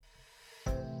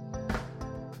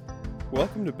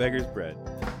Welcome to Beggar's Bread,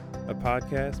 a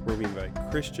podcast where we invite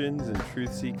Christians and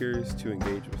truth seekers to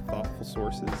engage with thoughtful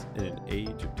sources in an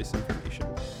age of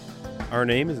disinformation. Our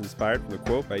name is inspired from the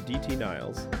quote by D.T.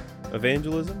 Niles: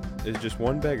 "Evangelism is just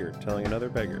one beggar telling another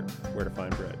beggar where to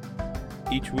find bread."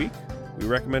 Each week, we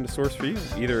recommend a source for you,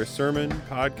 either a sermon,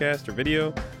 podcast, or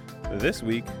video. This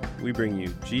week, we bring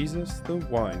you Jesus the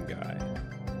Wine Guy.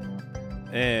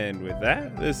 And with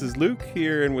that, this is Luke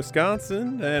here in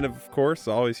Wisconsin, and of course,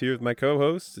 always here with my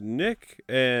co-host, Nick,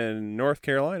 in North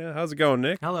Carolina. How's it going,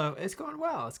 Nick? Hello. It's going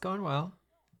well.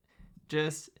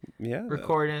 Just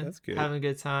recording, that's good. Having a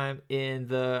good time in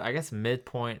the, I guess,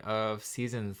 midpoint of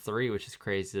season 3, which is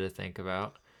crazy to think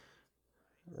about.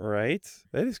 Right?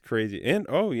 That is crazy. And,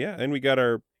 and we got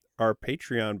our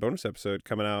Patreon bonus episode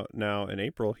coming out now in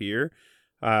April here.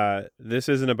 This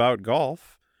isn't about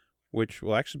golf, which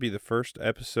will actually be the first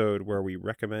episode where we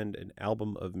recommend an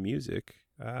album of music.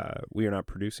 We are not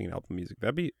producing an album of music.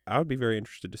 I would be very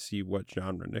interested to see what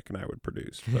genre Nick and I would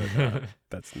produce, but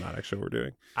that's not actually what we're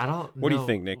doing. I don't know. What do you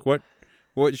think, Nick? What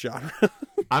genre?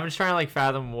 I'm just trying to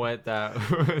fathom what that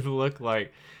would look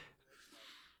like.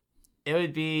 It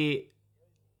would be,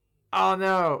 oh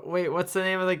no, wait, what's the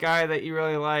name of the guy that you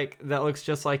really like that looks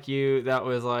just like you that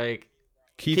was like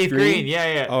Keith Green,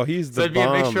 yeah. Oh, he's the So it'd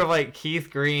bomb. be a mixture of Keith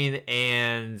Green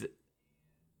and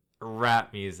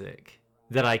rap music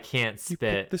that I can't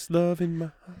spit. You put this love in my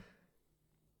heart.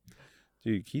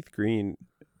 Dude, Keith Green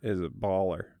is a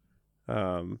baller.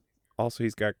 Also,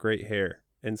 he's got great hair.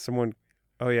 And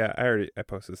I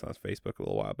posted this on Facebook a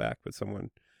little while back, but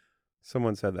someone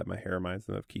said that my hair reminds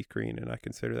them of Keith Green, and I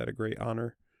consider that a great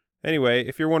honor. Anyway,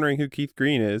 if you're wondering who Keith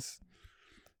Green is,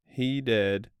 he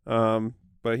did.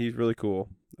 But he's really cool.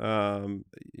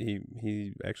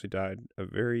 He actually died a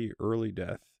very early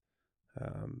death.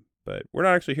 But we're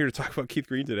not actually here to talk about Keith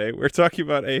Green today. We're talking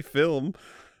about a film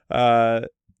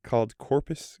called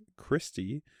Corpus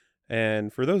Christi.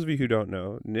 And for those of you who don't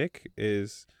know, Nick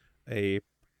is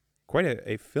quite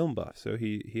a film buff. So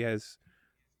he has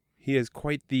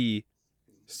quite the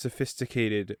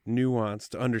sophisticated,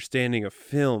 nuanced understanding of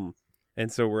film.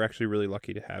 And so we're actually really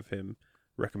lucky to have him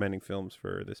recommending films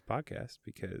for this podcast,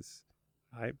 because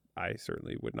I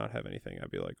certainly would not have anything. I'd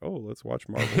be like, oh, let's watch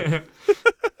Marvel.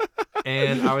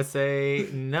 And I would say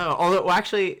no. Although, well,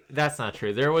 actually, that's not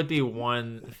true. There would be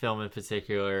one film in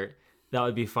particular that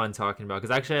would be fun talking about, because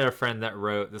I actually had a friend that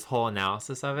wrote this whole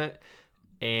analysis of it,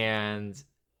 and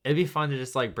it'd be fun to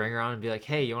just bring her on and be like,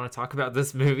 hey, you want to talk about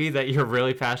this movie that you're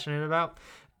really passionate about?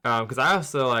 Because I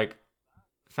also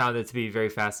found it to be very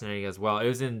fascinating as well. It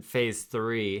was in phase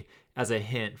 3 as a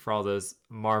hint for all those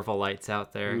Marvelites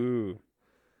out there. Ooh,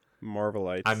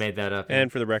 Marvelites. I made that up. And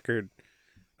for the record,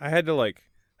 I had to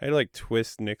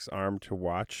twist Nick's arm to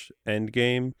watch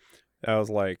Endgame. I was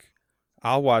like,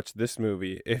 I'll watch this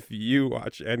movie if you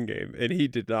watch Endgame, and he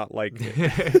did not like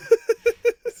it.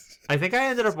 I think I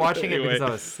ended up watching it because I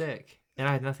was sick and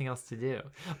I had nothing else to do,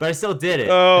 but I still did it.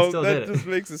 That just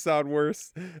makes it sound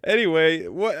worse. Anyway,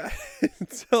 what?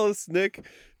 Tell us, Nick.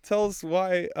 Tell us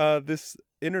why this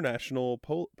international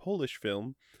Polish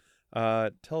film.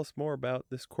 Tell us more about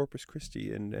this Corpus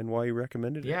Christi and why you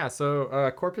recommended it. Yeah,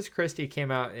 so Corpus Christi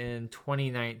came out in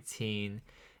 2019,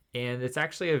 and it's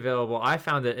actually available. I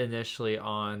found it initially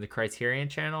on the Criterion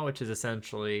Channel, which is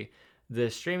essentially the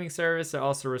streaming service that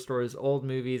also restores old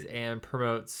movies and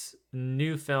promotes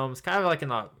new films, kind of like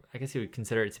I guess you would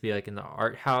consider it to be in the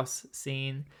art house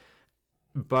scene.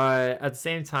 But at the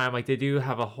same time, they do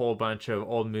have a whole bunch of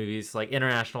old movies,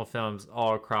 international films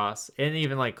all across, and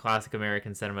even classic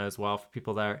American cinema as well for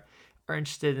people that are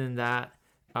interested in that.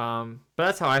 But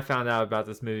that's how I found out about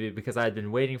this movie, because I had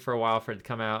been waiting for a while for it to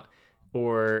come out,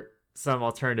 or some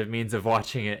alternative means of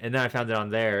watching it. And then I found it on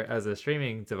there as a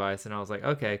streaming device, and I was like,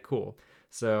 okay, cool.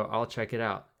 So I'll check it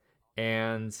out.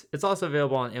 And it's also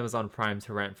available on Amazon Prime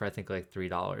to rent for, I think,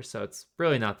 $3. So it's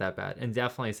really not that bad, and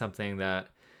definitely something that,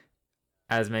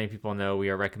 as many people know, we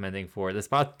are recommending for this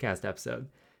podcast episode.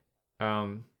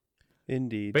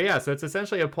 Indeed. But yeah, so it's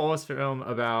essentially a Polish film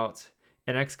about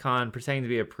an ex-con pretending to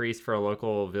be a priest for a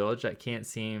local village that can't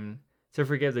seem to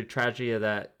forgive the tragedy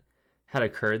that had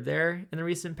occurred there in the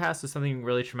recent past. So something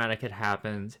really traumatic had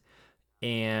happened,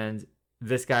 and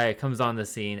this guy comes on the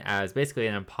scene as basically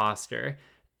an imposter,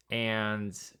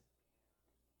 and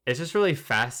it's just really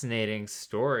fascinating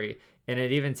story. And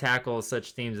it even tackles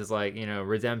such themes as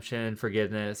redemption,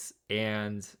 forgiveness.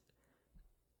 And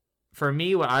for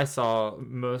me, what I saw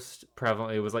most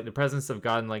prevalently was the presence of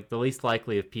God and the least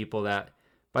likely of people that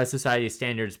by society's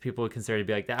standards, people would consider to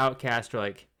be the outcast,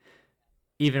 or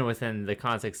even within the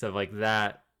context of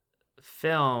that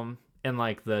film, in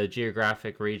the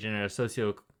geographic region or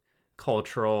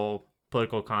cultural,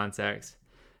 political context.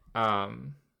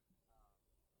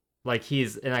 Like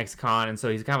he's an ex-con, and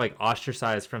so he's kind of like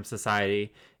ostracized from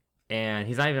society, and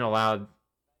he's not even allowed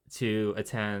to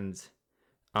attend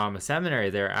a seminary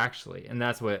there actually, and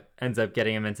that's what ends up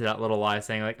getting him into that little lie,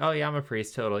 saying like, "Oh yeah, I'm a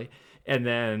priest, totally," and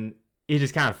then he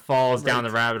just kind of falls down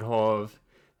the rabbit hole of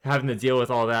having to deal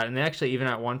with all that. And actually, even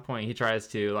at one point, he tries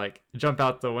to like jump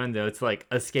out the window to like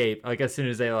escape, like as soon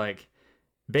as they like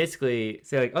basically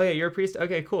say like, "Oh yeah, you're a priest,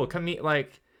 okay, cool, come meet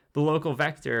like the local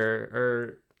vector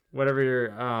or whatever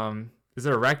your is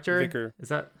it a rector? Vicar. Is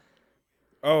that?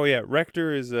 Oh yeah,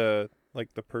 rector is like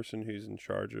the person who's in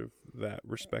charge of that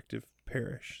respective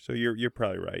parish. So you're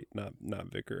probably right, not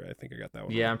vicar. I think I got that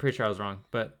one. Yeah, wrong. I'm pretty sure I was wrong,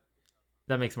 but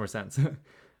that makes more sense.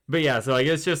 But yeah, so like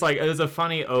it's just like it was a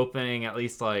funny opening, at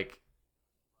least like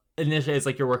initially it's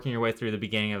like you're working your way through the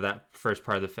beginning of that first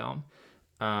part of the film.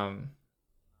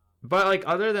 But like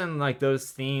other than like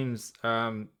those themes,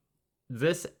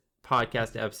 this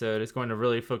podcast episode is going to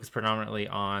really focus predominantly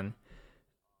on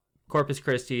Corpus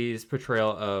Christi's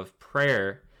portrayal of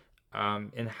prayer,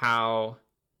 and how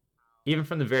even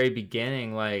from the very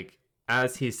beginning, like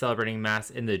as he's celebrating mass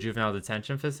in the juvenile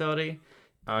detention facility,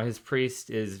 his priest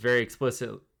is very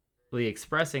explicitly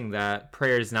expressing that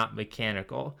prayer is not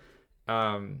mechanical,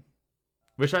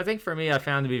 which I think for me I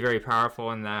found to be very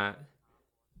powerful in that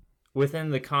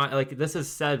within the like this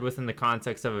is said within the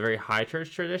context of a very high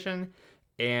church tradition.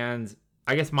 And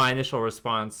I guess my initial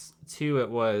response to it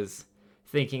was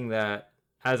thinking that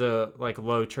as a like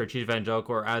low church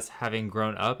evangelical, or as having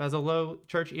grown up as a low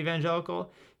church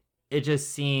evangelical, it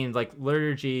just seemed like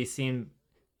liturgy seemed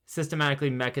systematically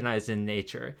mechanized in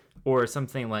nature, or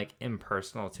something like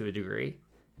impersonal to a degree.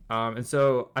 And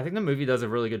so I think the movie does a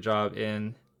really good job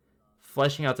in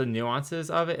fleshing out the nuances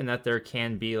of it, and that there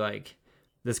can be like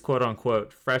this quote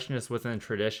unquote freshness within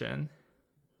tradition.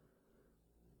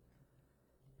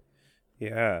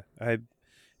 Yeah,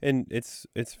 and it's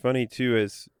funny too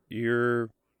as you're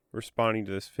responding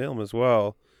to this film as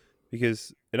well,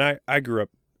 because I grew up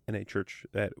in a church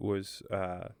that was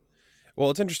well,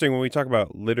 it's interesting when we talk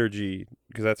about liturgy,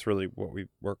 because that's really what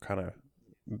we're kind of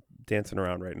dancing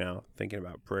around right now, thinking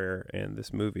about prayer and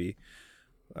this movie.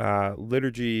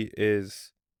 Liturgy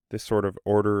is this sort of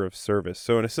order of service.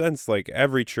 So in a sense, like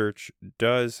every church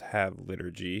does have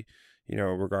liturgy,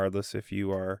 regardless if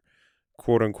you are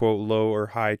quote unquote low or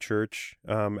high church.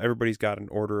 Everybody's got an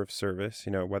order of service,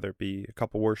 whether it be a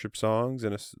couple worship songs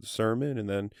and a sermon, and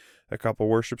then a couple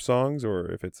worship songs,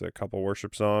 or if it's a couple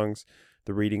worship songs,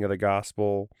 the reading of the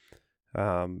gospel,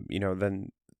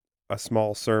 then a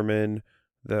small sermon,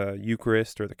 the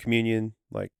Eucharist or the communion.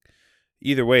 Like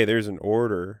either way, there's an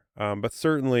order. But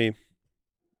certainly,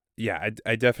 yeah,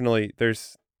 I definitely,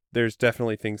 there's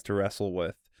definitely things to wrestle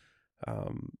with,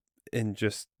 and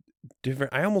just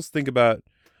different. I was thinking about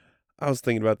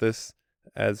this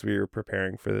as we were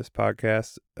preparing for this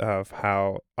podcast, of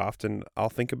how often I'll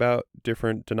think about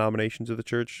different denominations of the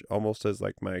church almost as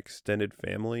like my extended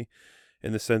family,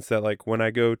 in the sense that like when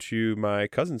I go to my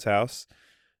cousin's house,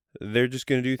 they're just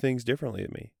going to do things differently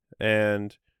than me,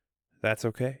 and that's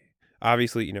okay.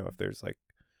 Obviously, if there's like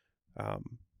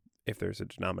if there's a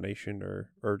denomination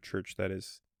or church that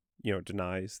is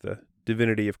denies the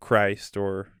divinity of Christ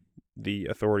or the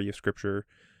authority of Scripture,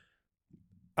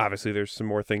 obviously there's some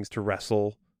more things to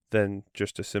wrestle than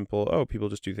just a simple, people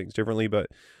just do things differently. But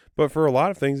for a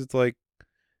lot of things, it's like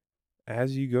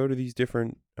as you go to these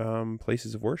different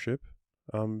places of worship,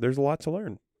 there's a lot to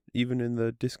learn, even in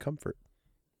the discomfort.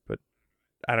 But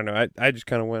I don't know, I just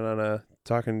kind of went on a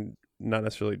talking not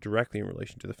necessarily directly in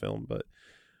relation to the film, but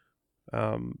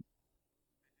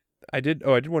I did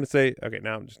want to say, okay,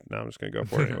 now I'm just gonna go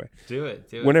for it anyway. Do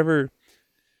it. Whenever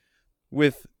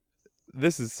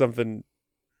this is something,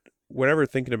 whenever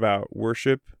thinking about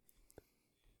worship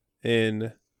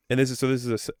and this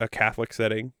is a Catholic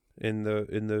setting in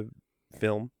the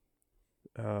film,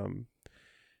 and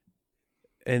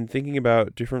thinking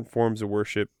about different forms of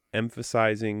worship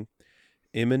emphasizing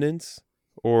immanence,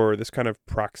 or this kind of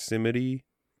proximity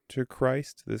to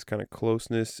Christ, this kind of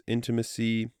closeness,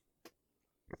 intimacy,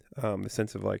 the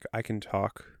sense of like I can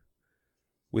talk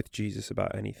with Jesus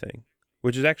about anything,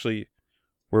 which is actually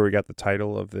where we got the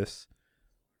title of this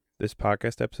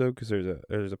podcast episode, because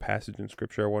there's a passage in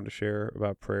Scripture I wanted to share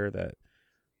about prayer that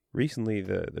recently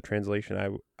the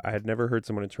translation I had never heard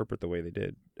someone interpret the way they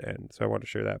did, and so I wanted to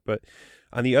share that. But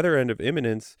on the other end of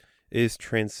immanence is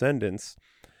transcendence,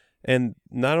 and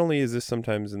not only is this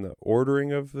sometimes in the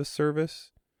ordering of the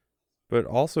service, but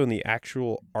also in the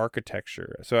actual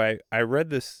architecture. So I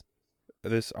read this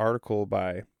article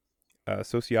by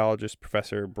sociologist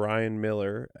Professor Brian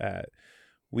Miller at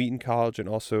Wheaton College, and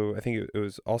also I think it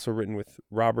was also written with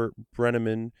Robert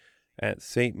Brenneman at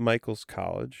St. Michael's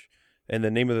College. And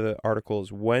the name of the article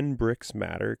is When Bricks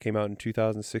Matter. It came out in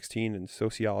 2016 in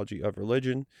Sociology of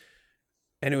Religion.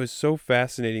 And it was so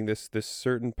fascinating, this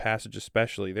certain passage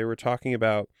especially. They were talking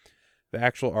about the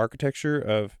actual architecture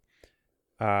of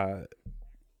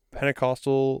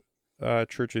Pentecostal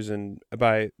churches, and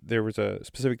there was a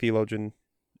specific theologian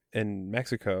in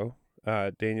Mexico,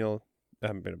 Daniel,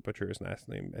 I'm going to butcher his last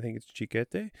name. I think it's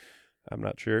Chiquete. I'm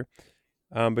not sure.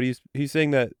 But he's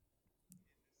saying that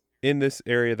in this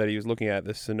area that he was looking at,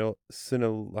 this I'm going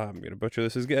to butcher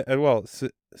this,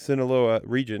 Sinaloa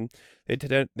region, they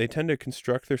tend to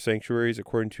construct their sanctuaries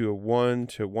according to a 1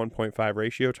 to 1.5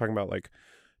 ratio, talking about like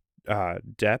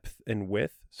depth and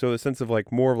width. So the sense of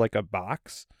like more of like a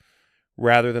box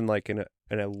rather than like an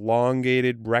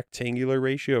elongated rectangular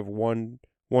ratio of 1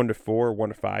 to 4, 1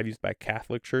 to 5 used by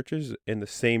Catholic churches in the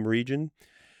same region.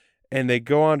 And they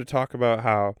go on to talk about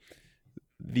how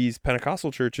these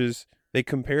Pentecostal churches, they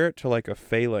compare it to like a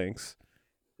phalanx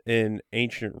in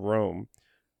ancient Rome,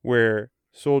 where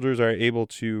soldiers are able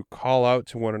to call out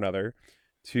to one another,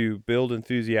 to build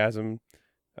enthusiasm,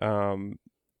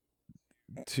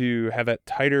 to have that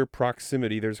tighter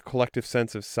proximity. There's a collective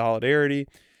sense of solidarity,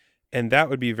 and that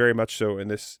would be very much so in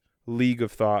this league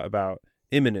of thought about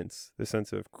immanence, the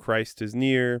sense of Christ is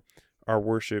near, our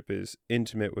worship is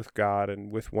intimate with God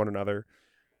and with one another.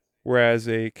 Whereas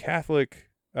a Catholic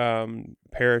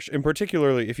parish, and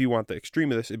particularly if you want the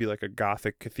extreme of this, it'd be like a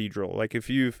Gothic cathedral. Like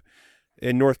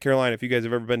in North Carolina, if you guys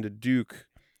have ever been to Duke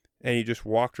and you just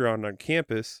walked around on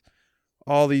campus,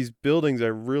 all these buildings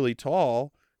are really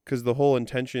tall because the whole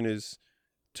intention is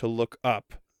to look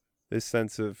up, this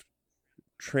sense of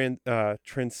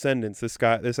transcendence,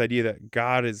 this idea that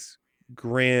God is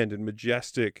grand and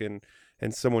majestic and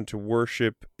someone to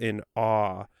worship in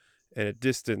awe and a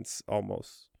distance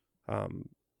almost.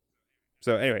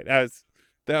 So anyway, that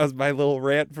was my little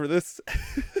rant for this.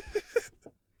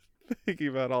 Thinking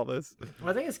about all this.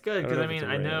 Well, I think it's good because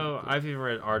I know I've even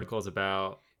read articles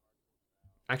about.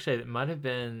 Actually, it might have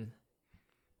been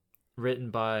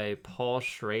written by Paul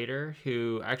Schrader,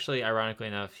 who actually, ironically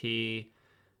enough, he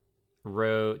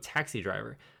wrote Taxi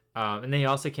Driver. And then he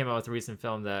also came out with a recent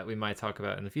film that we might talk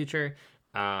about in the future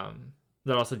that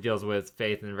also deals with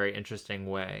faith in a very interesting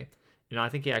way. I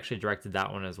think he actually directed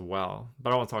that one as well.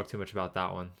 But I won't talk too much about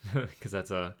that one because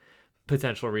that's a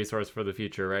potential resource for the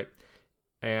future, right?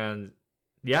 And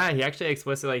yeah, he actually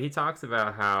explicitly, he talks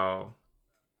about how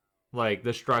like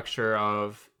the structure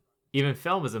of even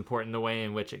film is important in the way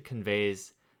in which it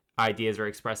conveys ideas or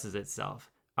expresses itself.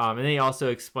 And then he also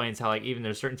explains how like even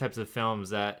there's certain types of films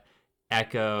that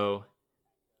echo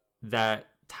that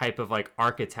type of like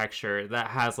architecture that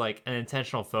has like an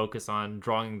intentional focus on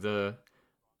drawing the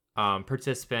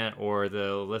participant or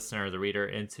the listener or the reader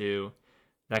into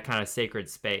that kind of sacred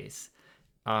space.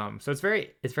 So it's a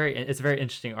very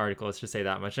interesting article, let's just say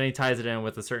that much. And he ties it in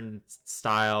with a certain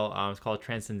style. It's called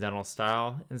transcendental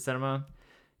style in cinema.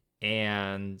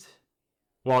 And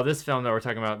while this film that we're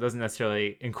talking about doesn't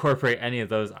necessarily incorporate any of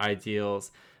those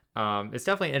ideals, it's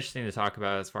definitely interesting to talk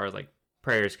about as far as like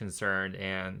prayer is concerned,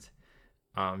 and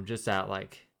just that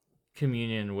like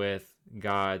communion with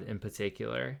God in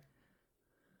particular.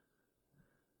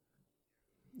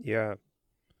 Yeah.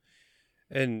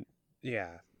 And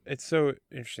yeah, it's so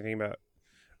interesting about.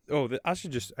 I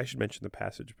should mention the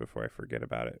passage before I forget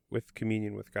about it, with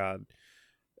communion with God.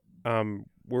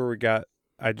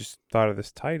 I just thought of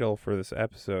this title for this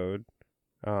episode.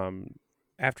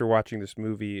 After watching this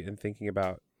movie and thinking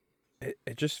about it,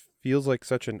 it just feels like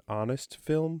such an honest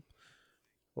film.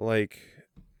 Like,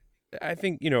 I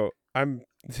think, I'm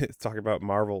talking about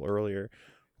Marvel earlier.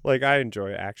 Like, I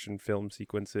enjoy action film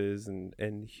sequences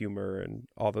and humor and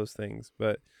all those things,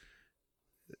 but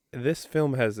this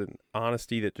film has an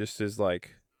honesty that just is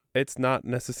like, it's not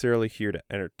necessarily here to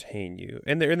entertain you.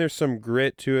 And there's some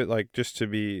grit to it, like, just to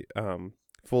be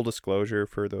full disclosure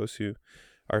for those who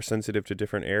are sensitive to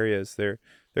different areas.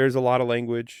 There's a lot of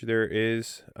language. There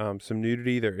is some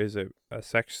nudity. There is a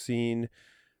sex scene,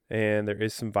 and there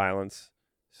is some violence.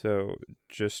 So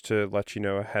just to let you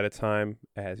know ahead of time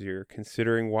as you're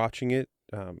considering watching it,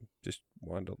 just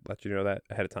wanted to let you know that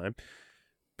ahead of time.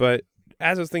 But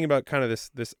as I was thinking about kind of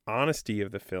this honesty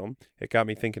of the film, it got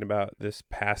me thinking about this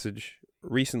passage.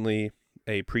 Recently,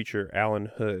 a preacher, Alan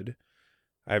Hood,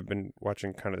 I've been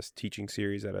watching kind of this teaching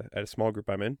series at a small group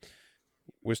I'm in,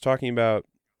 was talking about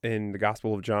in the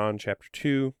Gospel of John, chapter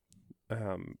 2,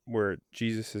 where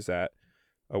Jesus is at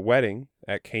a wedding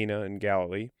at Cana in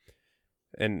Galilee.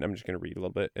 And I'm just going to read a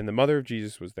little bit. And the mother of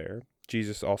Jesus was there.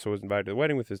 Jesus also was invited to the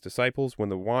wedding with his disciples. When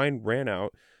the wine ran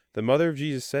out, the mother of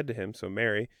Jesus said to him, so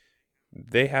Mary,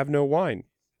 they have no wine.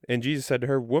 And Jesus said to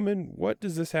her, Woman, what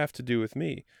does this have to do with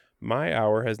me? My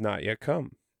hour has not yet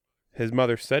come. His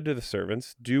mother said to the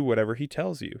servants, Do whatever he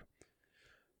tells you.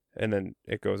 And then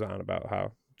it goes on about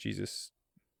how Jesus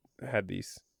had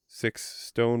these 6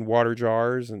 stone water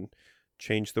jars and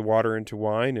changed the water into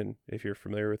wine. And if you're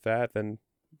familiar with that, then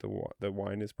the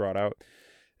wine is brought out.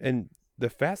 And the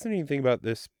fascinating thing about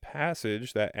this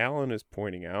passage that Alan is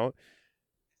pointing out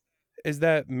is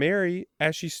that Mary,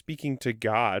 as she's speaking to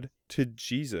God, to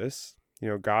Jesus,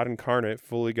 God incarnate,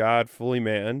 fully God, fully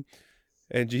man,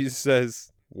 and Jesus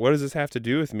says, what does this have to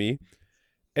do with me?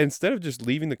 Instead of just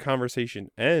leaving the conversation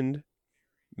end,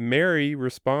 Mary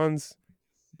responds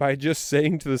by just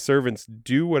saying to the servants,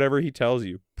 do whatever he tells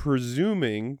you,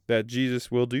 presuming that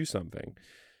Jesus will do something.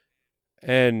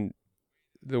 And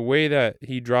the way that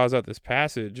he draws out this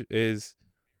passage is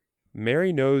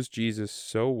Mary knows Jesus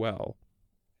so well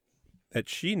that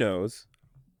she knows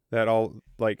that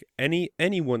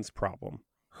anyone's problem,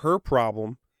 her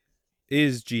problem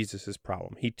is Jesus's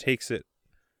problem. He takes it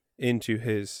into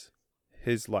his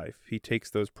life. He takes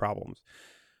those problems.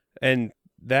 And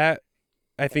that,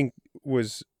 I think,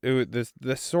 was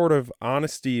the sort of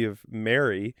honesty of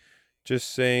Mary,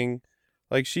 just saying,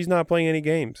 she's not playing any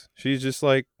games. She's just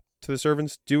to the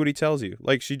servants, do what he tells you.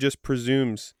 She just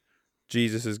presumes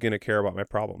Jesus is going to care about my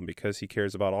problem because he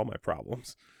cares about all my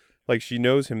problems. She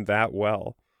knows him that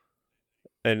well.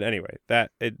 And anyway,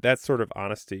 that sort of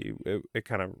honesty, it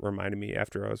kind of reminded me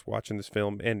after I was watching this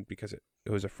film, and because it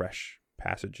was a fresh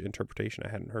passage interpretation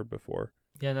I hadn't heard before.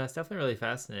 Yeah, no, it's definitely really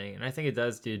fascinating. And I think it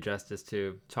does do justice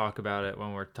to talk about it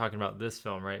when we're talking about this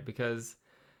film, right? Because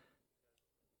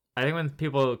I think when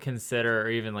people consider or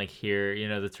even hear,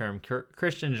 the term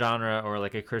Christian genre or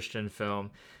a Christian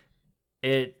film,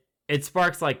 it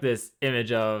sparks this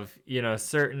image of,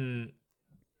 certain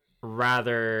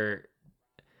rather,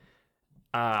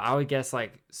 I would guess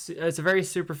it's a very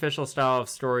superficial style of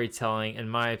storytelling, in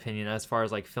my opinion, as far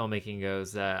as filmmaking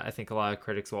goes, that I think a lot of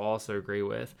critics will also agree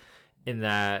with, in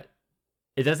that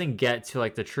it doesn't get to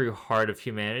the true heart of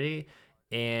humanity,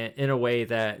 and in a way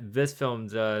that this film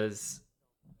does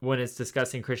when it's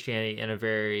discussing Christianity in a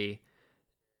very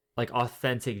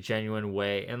authentic, genuine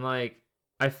way. And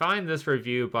I find this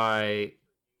review by,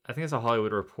 I think it's a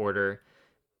Hollywood Reporter,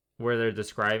 where they're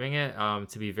describing it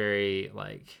to be very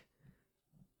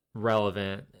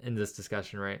relevant in this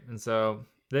discussion, right? And so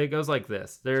it goes like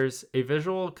this: there's a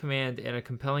visual command and a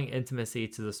compelling intimacy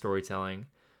to the storytelling,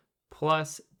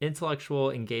 plus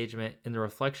intellectual engagement in the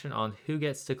reflection on who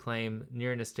gets to claim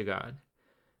nearness to God.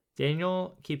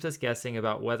 Daniel keeps us guessing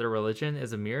about whether religion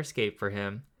is a mere escape for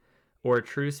him or a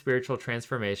true spiritual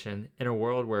transformation in a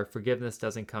world where forgiveness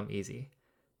doesn't come easy.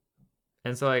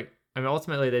 And so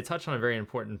ultimately they touch on a very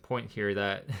important point here,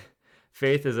 that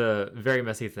faith is a very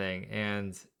messy thing.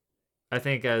 And I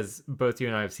think, as both you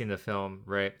and I have seen the film,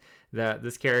 right, that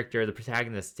this character, the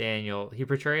protagonist, Daniel, he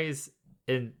portrays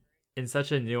in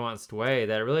such a nuanced way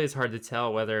that it really is hard to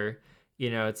tell whether,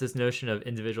 it's this notion of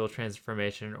individual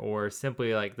transformation or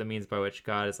simply the means by which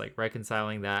God is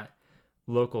reconciling that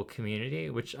local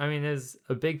community, which is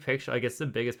a big picture. I guess the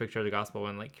biggest picture of the gospel,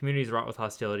 when communities wrought with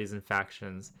hostilities and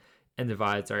factions and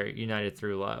divides are united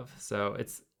through love. So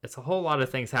it's a whole lot of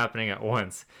things happening at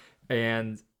once.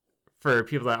 And for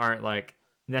people that aren't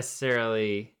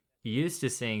necessarily used to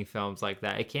seeing films like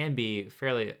that, it can be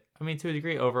fairly, to a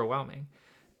degree, overwhelming.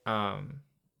 But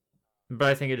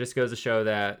I think it just goes to show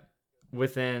that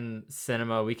within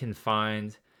cinema, we can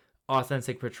find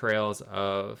authentic portrayals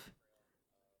of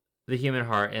the human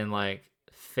heart and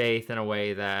faith in a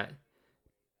way that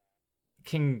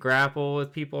can grapple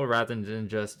with people rather than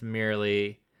just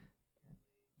merely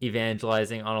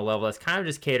evangelizing on a level that's kind of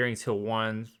just catering to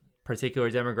one particular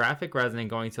demographic rather than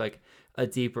going to a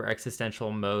deeper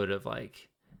existential mode of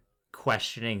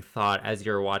questioning thought as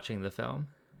you're watching the film.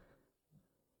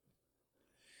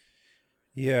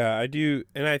 Yeah, I do.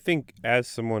 And I think as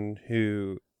someone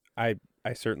who I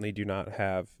certainly do not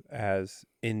have as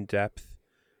in-depth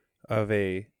of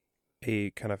a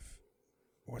kind of,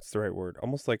 what's the right word?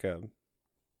 Almost I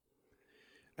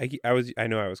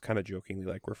know I was kind of jokingly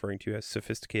referring to as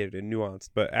sophisticated and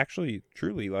nuanced, but actually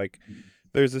truly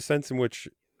there's a sense in which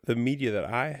the media that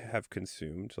I have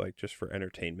consumed, just for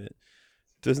entertainment,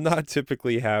 does not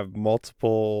typically have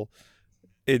multiple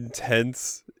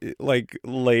intense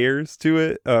layers to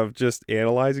it of just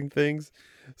analyzing things.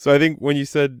 So I think when you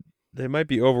said they might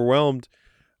be overwhelmed,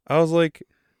 I was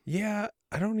yeah,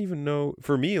 I don't even know.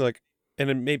 For me,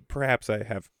 and perhaps I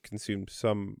have consumed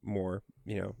some more,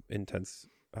 intense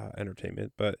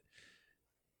entertainment, but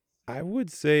I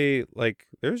would say, like,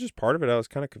 there's just part of it I was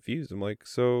kind of confused. I'm like,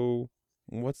 so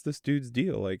what's this dude's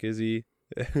deal? Like, is he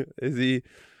is he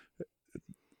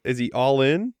is he all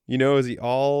in? You know, is he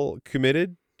all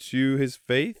committed to his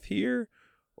faith here?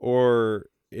 Or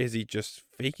is he just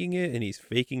faking it, and he's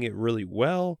faking it really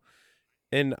well?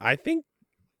 And I think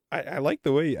I like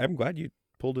the way, I'm glad you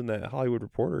pulled in that Hollywood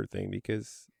Reporter thing,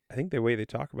 because I think the way they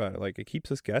talk about it, like, it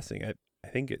keeps us guessing. I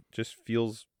think it just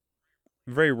feels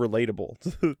very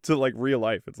relatable to like real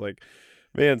life. It's like,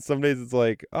 man, some days it's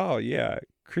like, oh yeah,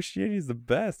 Christianity is the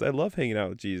best. I love hanging out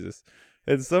with Jesus.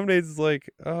 And some days it's like,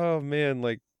 oh man,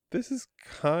 like, this is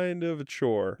kind of a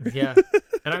chore. Yeah.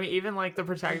 And I mean, even like the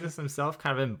protagonist himself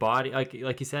kind of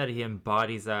like you said, he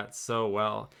embodies that so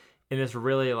well in this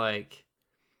really like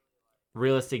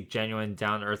realistic, genuine,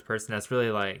 down to earth person that's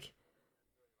really like,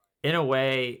 in a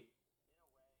way,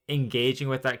 engaging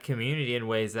with that community in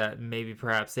ways that maybe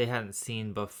perhaps they hadn't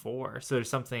seen before. So there's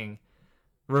something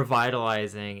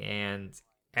revitalizing and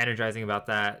energizing about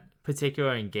that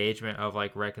particular engagement of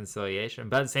like reconciliation.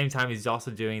 But at the same time, he's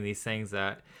also doing these things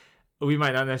that we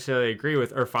might not necessarily agree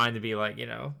with or find to be like, you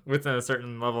know, within a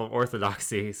certain level of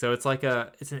orthodoxy. So it's like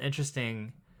it's an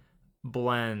interesting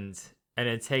blend, and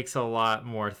it takes a lot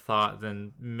more thought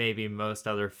than maybe most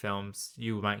other films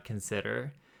you might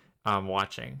consider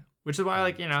watching, which is why,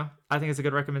 like, you know, I think it's a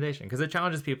good recommendation, because it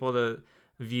challenges people to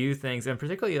view things, and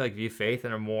particularly like view faith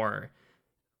in a more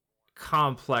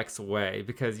complex way,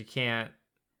 because you can't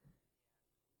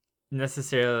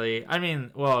necessarily, I mean,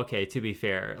 well, okay, to be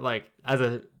fair, like, as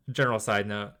a general side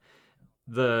note,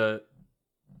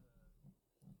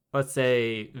 let's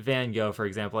say Van Gogh, for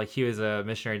example, like, he was a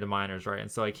missionary to minors, right?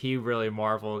 And so like he really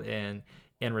marveled in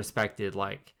and respected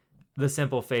like the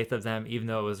simple faith of them, even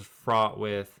though it was fraught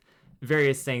with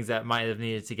various things that might have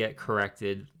needed to get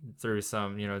corrected through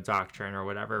some, you know, doctrine or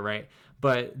whatever, right?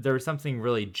 But there was something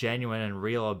really genuine and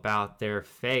real about their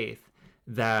faith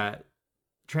that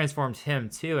transformed him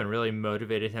too, and really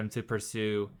motivated him to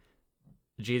pursue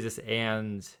Jesus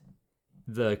and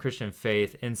the Christian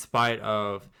faith in spite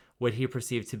of what he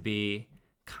perceived to be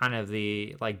kind of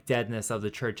the like deadness of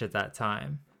the church at that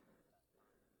time.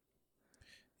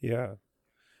 Yeah.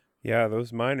 Yeah,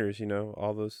 those minors, you know,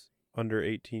 all those under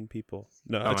 18 people.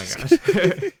 No, oh my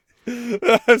gosh.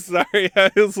 I'm sorry.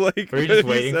 I was like, were you just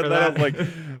waiting for that?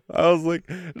 I was like,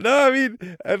 no, I mean,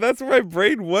 and that's where my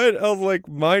brain went. I was like,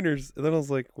 minors. And then I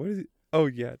was like, what is it? Oh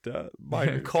yeah, duh.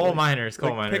 Miners. Coal miners.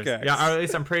 Pickaxe. Yeah, or at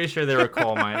least I'm pretty sure they were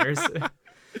coal miners. I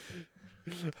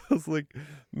was like,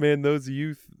 man, those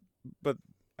youth. But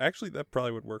actually, that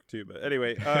probably would work too. But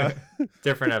anyway,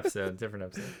 different episode.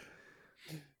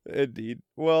 Indeed.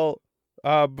 Well,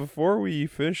 before we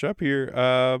finish up here,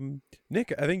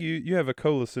 Nick, I think you have a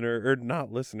co-listener, or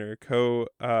not listener,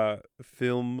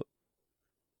 film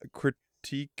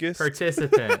critiquist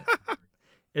participant.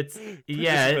 It's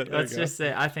let's just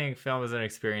say, I think film is an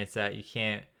experience that you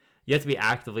have to be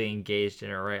actively engaged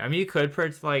in it, right? I mean, you could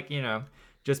like, you know,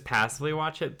 just passively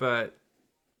watch it, but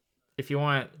if you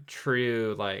want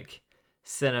true like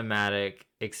cinematic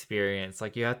experience,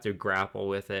 like, you have to grapple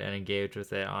with it and engage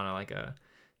with it on a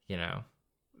you know,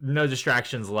 no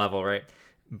distractions level, right?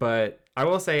 But I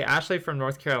will say, Ashley from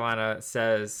North Carolina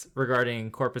says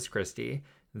regarding Corpus Christi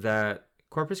that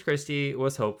Corpus Christi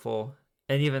was hopeful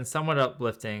and even somewhat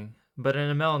uplifting, but in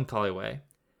a melancholy way.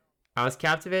 I was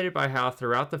captivated by how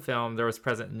throughout the film there was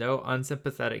present no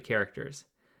unsympathetic characters.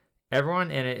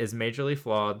 Everyone in it is majorly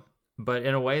flawed, but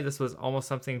in a way this was almost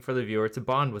something for the viewer to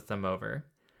bond with them over.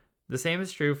 The same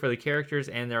is true for the characters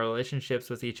and their relationships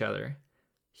with each other.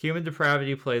 Human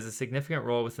depravity plays a significant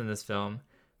role within this film,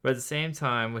 but at the same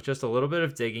time, with just a little bit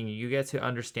of digging, you get to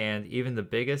understand even the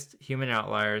biggest human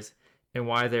outliers and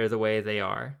why they're the way they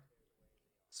are.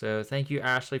 So thank you,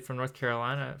 Ashley from North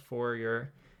Carolina, for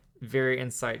your very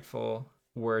insightful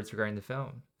words regarding the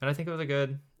film. And I think it was a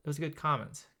good good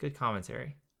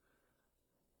commentary.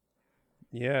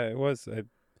 Yeah, it was.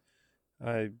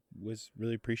 I was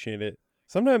really appreciating it.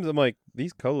 Sometimes I'm like,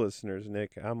 these co-listeners,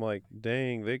 Nick, I'm like,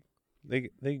 dang, they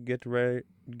get to write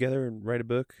together and write a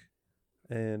book,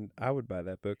 and I would buy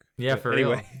that book. Yeah, but for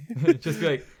anyway. real. Just be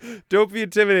like, don't be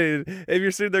intimidated. If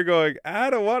you're sitting there going, I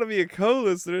don't want to be a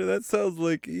co-listener, that sounds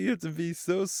like you have to be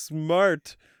so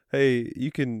smart. Hey,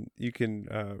 you can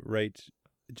write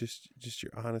just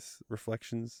your honest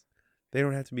reflections. They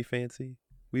don't have to be fancy.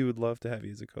 We would love to have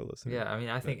you as a co-listener. Yeah, I mean,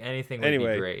 I think anything would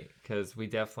be great, because we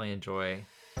definitely enjoy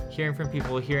hearing from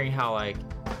people, hearing how like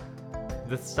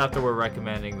the stuff that we're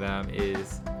recommending them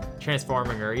is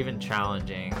transforming or even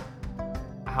challenging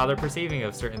how they're perceiving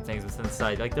of certain things within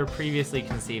society, like their previously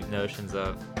conceived notions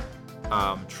of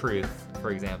truth,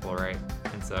 for example, right?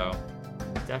 And so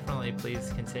definitely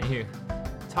please continue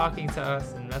talking to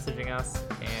us and messaging us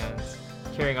and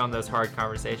carrying on those hard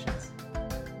conversations.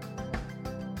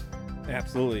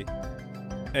 Absolutely.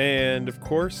 And of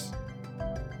course,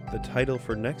 the title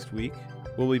for next week,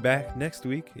 we'll be back next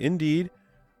week, indeed,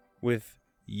 with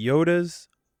Yoda's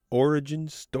origin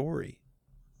story.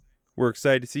 We're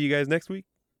excited to see you guys next week.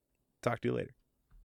 Talk to you later.